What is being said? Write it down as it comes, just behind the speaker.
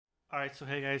Alright, so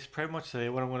hey guys, pretty much today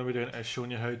what I'm going to be doing is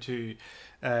showing you how to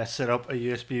set up a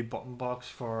USB button box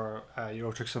for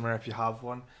Eurotruck Simulator if you have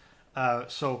one.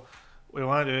 So what you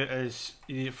want to do is,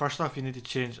 first off you need to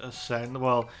change a setting.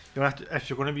 Well, you have to, if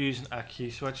you're going to be using a key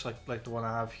switch like the one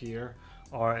I have here,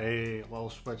 or a little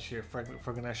switch here for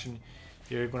ignition,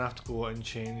 you're going to have to go and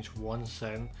change one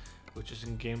setting, which is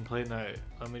in gameplay. Now,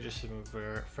 let me just even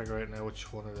figure out now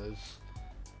which one it is.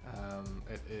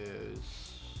 It is...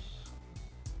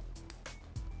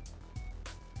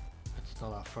 It's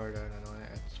not that far down anyway.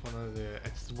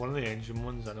 It's one of the engine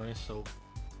ones anyway. So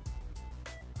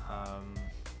I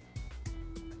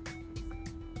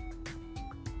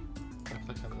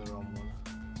clicked on the wrong one.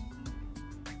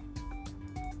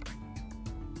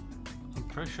 I'm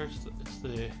pretty sure it's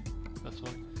this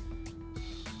one.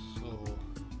 So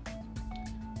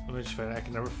let me just find it. I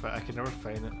can never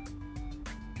find it.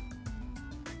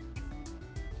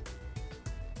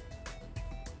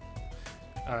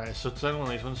 Alright, so it's one of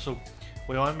these ones. So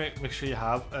what you want to make sure you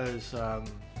have is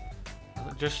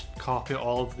just copy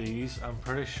all of these. I'm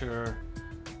pretty sure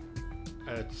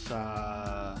it's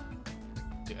the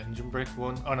engine brake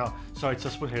one. Oh no, sorry, it's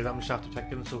this one here that I'm just have to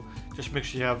pick in. So just make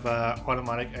sure you have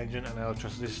automatic engine and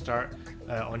electricity start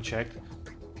unchecked.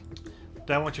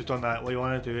 Then once you've done that, what you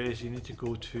want to do is you need to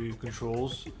go to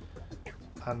controls,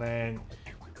 and then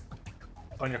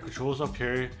on your controls up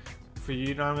here, for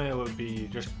you normally it would be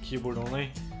just keyboard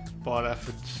only, but if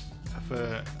it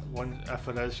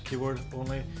is keyboard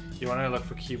only, you want to look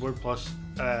for keyboard plus.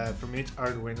 For me it's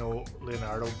Arduino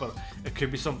Leonardo, but it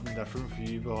could be something different for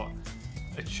you, but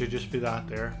it should just be that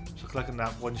there. So click on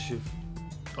that once you've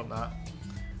done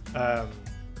that.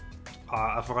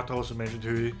 I forgot to also mention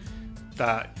too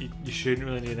that you shouldn't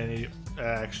really need any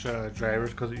extra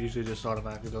drivers, because it usually just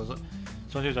automatically does it.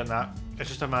 So once you've done that, it's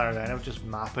just a matter then of just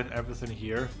mapping everything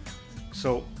here.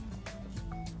 So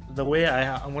the way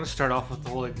I'm going to start off with the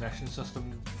whole ignition system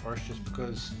first, just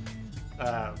because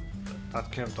that's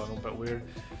kind of done a bit weird.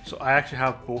 So I actually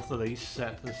have both of these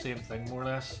set to the same thing more or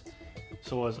less.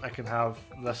 So as I can have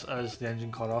this as the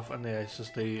engine cutoff and this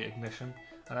is the ignition,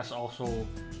 and that's also,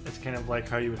 it's kind of like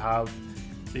how you would have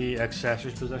the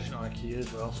accessories position on a key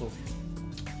as well. So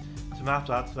to map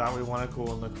that to that, we want to go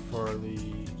and look for the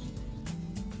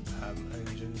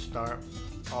engine start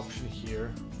option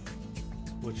here,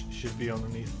 which should be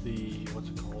underneath the, what's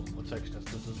it called, what section is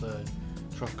this? Is the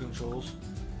truck controls.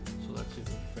 So let's see if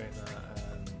we can find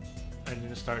that,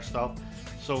 engine start stop.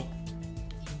 So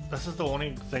this is the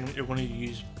only thing that you're going to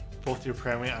use both your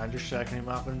primary and your secondary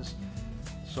mappings.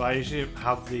 So I usually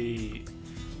have the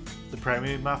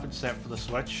primary mapping set for the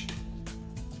switch,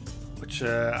 which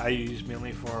I use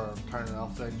mainly for turning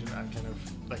off the engine and kind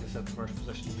of, like I said, the first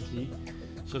position of the key.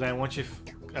 So then once you've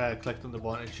clicked on the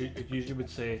button, it usually would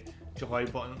say joy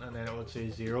button, and then it would say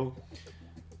 0.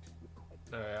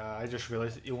 I just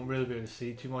realized that you won't really be able to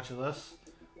see too much of this,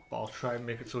 but I'll try and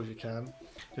make it so you can,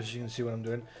 just so you can see what I'm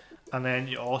doing. And then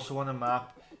you also want to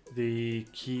map the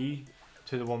key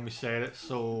to the one we set it.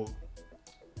 So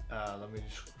let me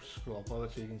just scroll up a little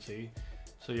so you can see.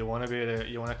 So you want to be able to,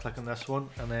 you want to click on this one,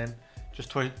 and then just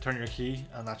turn your key,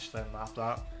 and that should then map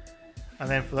that. And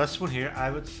then for this one here,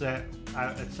 I would set,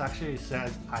 it's actually set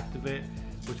as activate,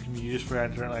 which can be used for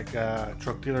entering like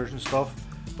truck dealers and stuff,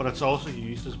 but it's also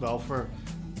used as well for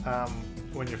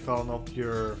when you're filling up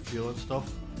your fuel and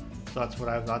stuff. So that's what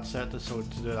I have that set to. So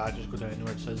to do that, just go down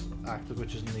where it says active,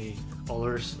 which is in the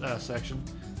others section,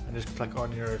 and just click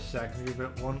on your secondary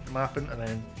bit one mapping, and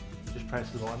then just press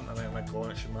the button, and then it might go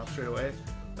and it should map straight away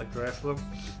like the rest of them.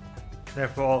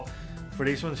 Therefore, for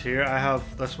these ones here, I have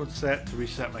this one set to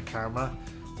reset my camera,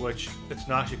 which it's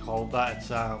not actually called that. It's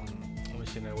let me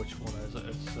see now which one is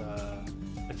it.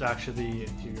 It's actually the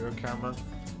interior camera.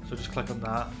 So just click on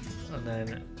that, and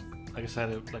then, like I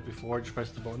said, like before, just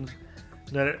press the buttons.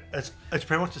 Now it's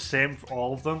pretty much the same for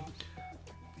all of them,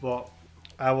 but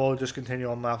I will just continue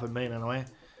on mapping mine anyway,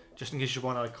 just in case you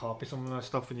want to like copy some of that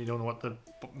stuff and you don't know what the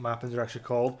mappings are actually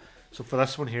called. So for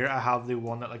this one here, I have the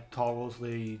one that like toggles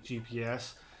the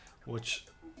GPS, which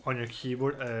on your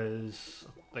keyboard is,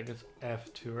 I think it's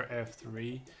F2 or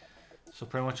F3. So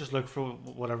pretty much just look for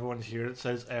whatever one's here that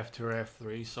says F2 or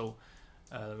F3. So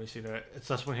let me see there. It's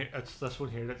this one here. It's this one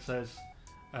here that says.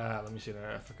 Let me see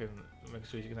there if I can make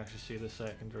sure you can actually see the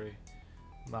secondary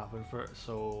mapping for it.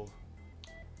 So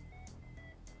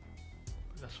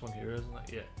this one here, isn't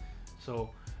it? Yeah. So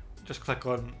just click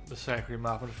on the secondary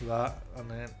mapping for that,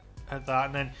 and then hit that.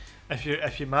 And then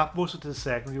if you map most of the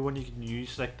secondary one, you can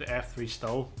use like the F3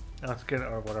 still. That's kind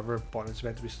of, or whatever button it's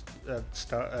meant to be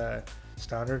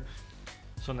standard.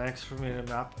 So next for me to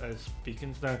map is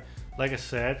beacons. Now, like I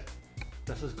said,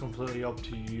 this is completely up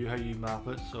to you how you map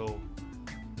it. So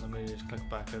let me just click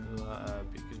back into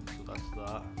that beacon. So that's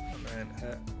that, and then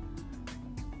hit.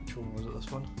 Which one was it?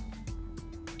 This one?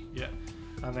 Yeah.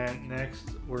 And then next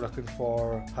we're looking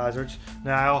for hazards.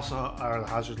 Now I also the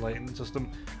hazard lighting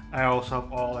system. I also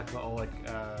have all like little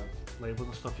labels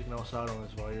and stuff you can also add on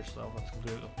as well yourself. That's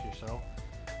completely up to yourself.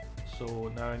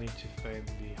 So now I need to find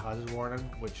the hazard warning,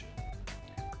 which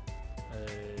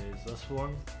is this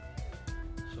one.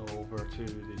 So over to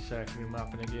the secondary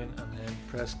mapping again, and then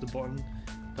press the button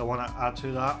that I want to add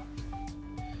to that.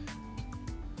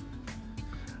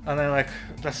 And then like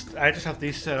this, I just have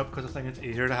these set up because I think it's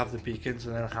easier to have the beacons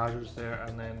and then hazards there,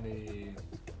 and then the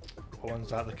ones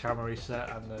that the camera reset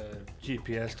and the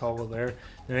GPS toggle there.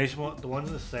 The ones on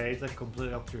the sides, like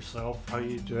completely up to yourself how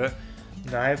you do it.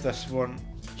 Now I have this one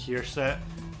here set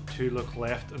to look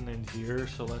left and then here,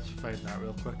 so let's find that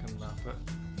real quick and map it.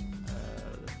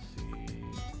 Let's see.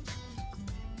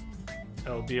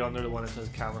 It'll be under the one that says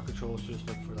camera controls, so just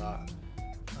look for that.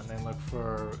 And then look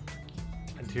for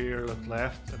interior, look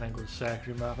left, and then go to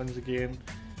secondary mappings again,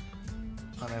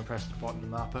 and then press the button to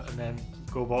map it, and then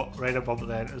go right above it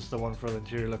then is the one for the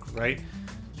interior, look right.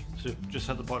 So just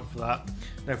hit the button for that.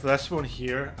 Now for this one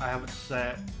here, I have it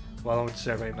set, well I would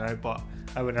say right now, but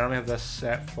I would normally have this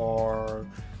set for,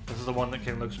 this is the one that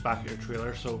kind of looks back at your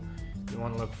trailer, so you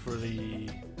want to look for the,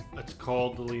 it's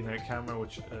called the lean out camera,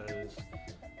 which is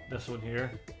this one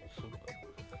here.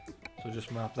 So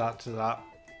just map that to that.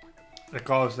 Like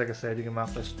always, like I said, you can map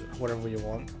this whatever you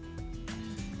want.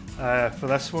 For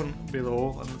this one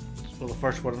below, well the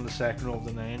first one and the second row of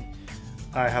the 9,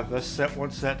 I have this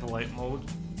one set to light mode.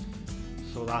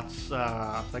 So that's,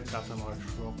 I think that's an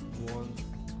Eurotruck one.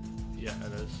 Yeah,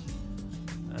 it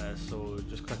is. So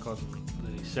just click on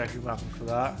the second mapping for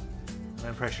that, and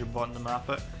then press your button to map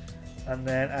it. And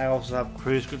then I also have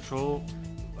cruise control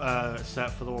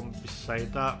set for the one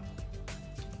beside that,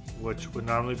 which would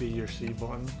normally be your C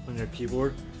button on your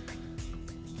keyboard.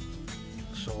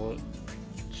 So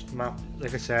just map,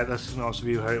 like I said, this can also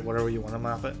be whatever you want to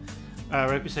map it.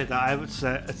 Right beside that, I would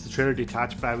say it's the trailer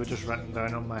detached, but I would just written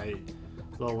down on my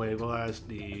little label as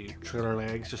the trailer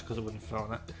legs, just because it wouldn't fit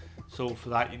on it. So for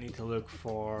that you need to look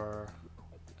for,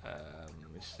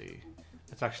 let me see,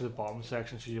 it's actually the bottom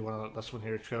section, so you want this one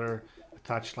here, trailer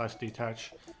attach /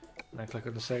 detach, and then click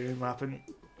on the secondary mapping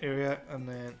area, and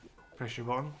then press your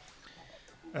button.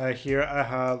 Here I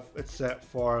have it set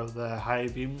for the high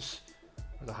beams,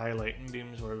 or the high lighting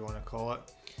beams, whatever you want to call it.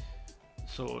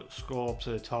 So scroll up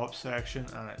to the top section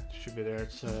and it should be there.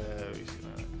 It's there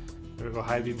we go,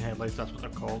 high beam headlights, that's what they're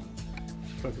called.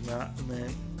 Just click on that and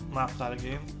then map that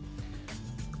again.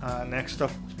 Next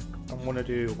up I'm going to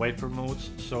do wiper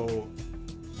modes. So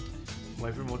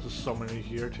wiper modes is somewhere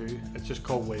here too. It's just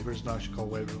called wipers, not actually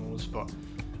called wiper modes, but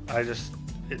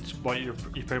it's what you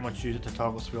pretty much use it to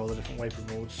toggle through all the different wiper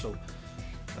modes, so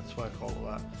that's why I call it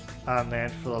that. And then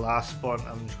for the last button,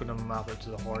 I'm just going to map it to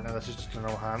the horn. Now this is just a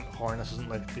normal horn, this isn't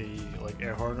like the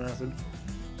air horn or anything.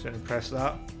 So I'm going to press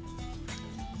that,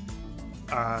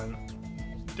 and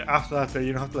after that there,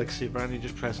 you don't have to like sleep around, you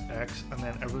just press X and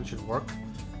then everything should work.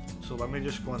 So let me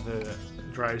just go into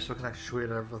drive so I can actually show you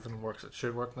that everything works. It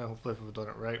should work now, hopefully, if we've done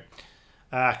it right.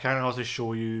 I can't also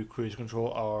show you cruise control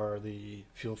or the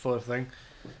fuel filler thing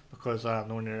because I'm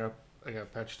nowhere near a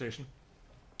petrol station.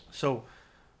 So,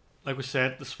 like we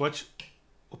said, the switch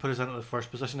will put us into the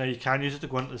first position. Now you can use it to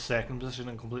go into the second position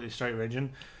and completely start your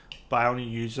engine, but I only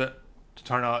use it to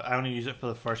turn out. I only use it for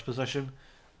the first position,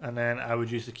 and then I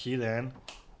would use the key then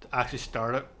to actually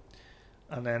start it,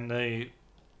 and then the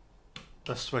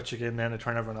switch again then to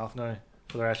turn everyone off. Now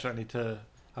for the rest of it, I need to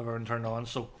have everyone turned on.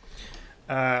 So.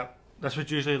 This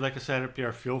would usually, like I said, be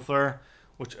our fuel flare,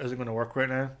 which isn't going to work right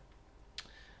now.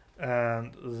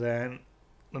 And then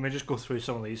let me just go through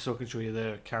some of these so I can show you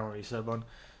the camera reset one.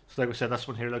 So like we said, this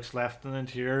one here looks left and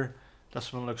interior,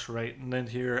 this one looks right and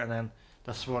interior, and then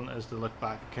this one is the look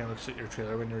back. It kind of looks at your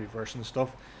trailer when you're reversing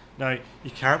stuff. Now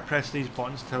you can't press these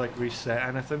buttons to like reset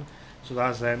anything, so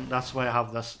that's why I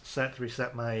have this set to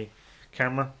reset my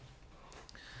camera.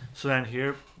 So then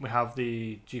here we have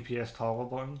the GPS toggle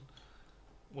button,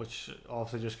 which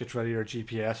also just gets rid of your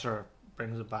GPS or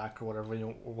brings it back or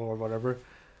whatever,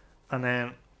 and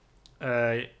then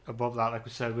above that, like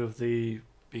we said, we have the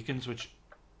beacons, which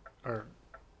are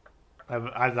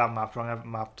I have that mapped wrong. I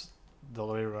haven't mapped the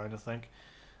other way around, I think.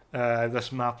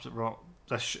 This mapped wrong.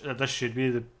 This should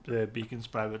be the beacons,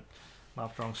 but I have it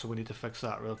mapped wrong, so we need to fix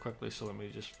that real quickly. So let me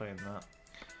just find that.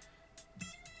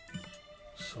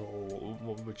 So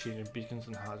we're changing beacons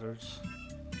and hazards.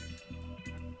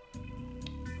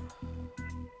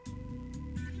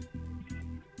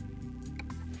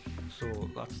 So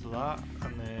that's that,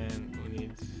 and then we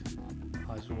need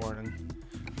hazard warning,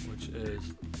 which is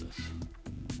this.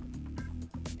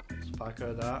 Let's back out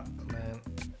of that, and then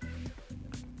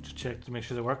just check to make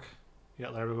sure they work.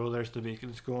 Yeah, there we go, there's the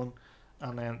beacons going,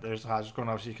 and then there's the hazard going.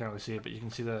 Obviously you can't really see it, but you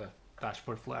can see the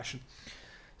dashboard flashing.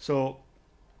 So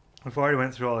we've already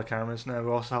went through all the cameras. Now we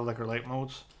also have like our light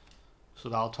modes, so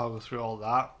that'll toggle through all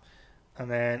that, and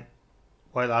then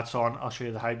while that's on I'll show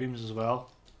you the high beams as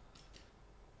well,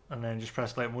 and then just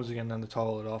press light modes again, then to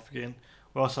toggle it off again.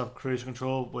 We also have cruise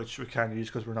control, which we can't use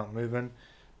because we're not moving.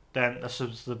 Then this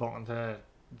is the button to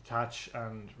detach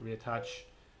and reattach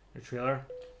your trailer.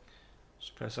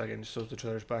 Just press that again just so the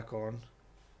trailer's back on,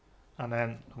 and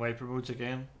then wiper modes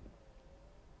again,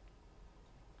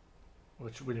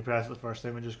 which when you press it the first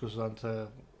time it just goes on to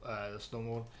the snow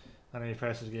mode, and then you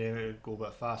press it again it would go a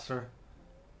bit faster,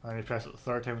 and you press it the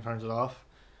third time it turns it off.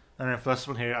 And then for this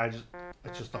one here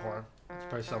it's just a horn. It's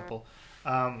pretty simple.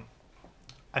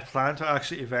 I plan to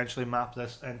actually eventually map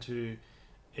this into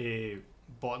a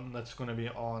button that's going to be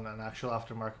on an actual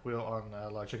aftermarket wheel on a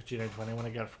Logic G920 when I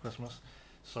get it for Christmas.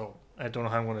 So I don't know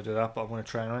how I'm going to do that, but I'm going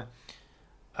to try anyway.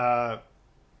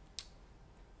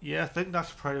 Yeah, I think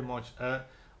that's pretty much it.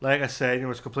 Like I said, you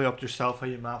know, it's completely up to yourself how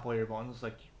you map all your buttons.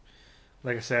 Like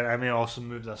I said, I may also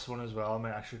move this one as well. I may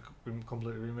actually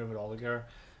completely remove it all together.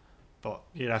 But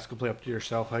yeah, that's completely up to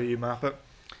yourself how you map it.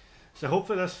 So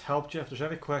hopefully this helped you. If there's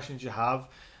any questions you have,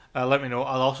 let me know.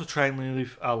 I'll also try and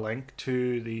leave a link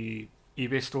to the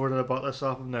eBay store that I bought this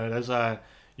off of. Now it is a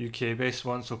UK based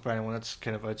one, so for anyone that's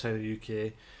kind of outside of the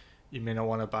UK, you may not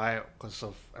want to buy it because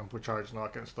of import charge and all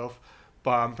that kind of stuff.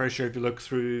 But I'm pretty sure if you look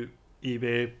through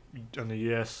eBay on the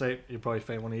US site, you'll probably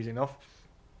find one easy enough.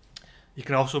 You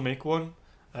can also make one.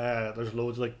 There's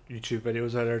loads of like YouTube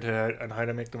videos out there on how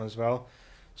to make them as well.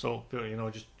 So you know,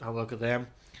 just have a look at them.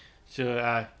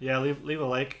 So yeah, leave a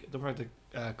like. Don't forget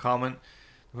to comment.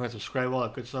 Don't forget to subscribe. All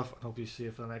that good stuff. And hope you see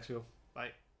you for the next video.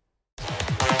 Bye.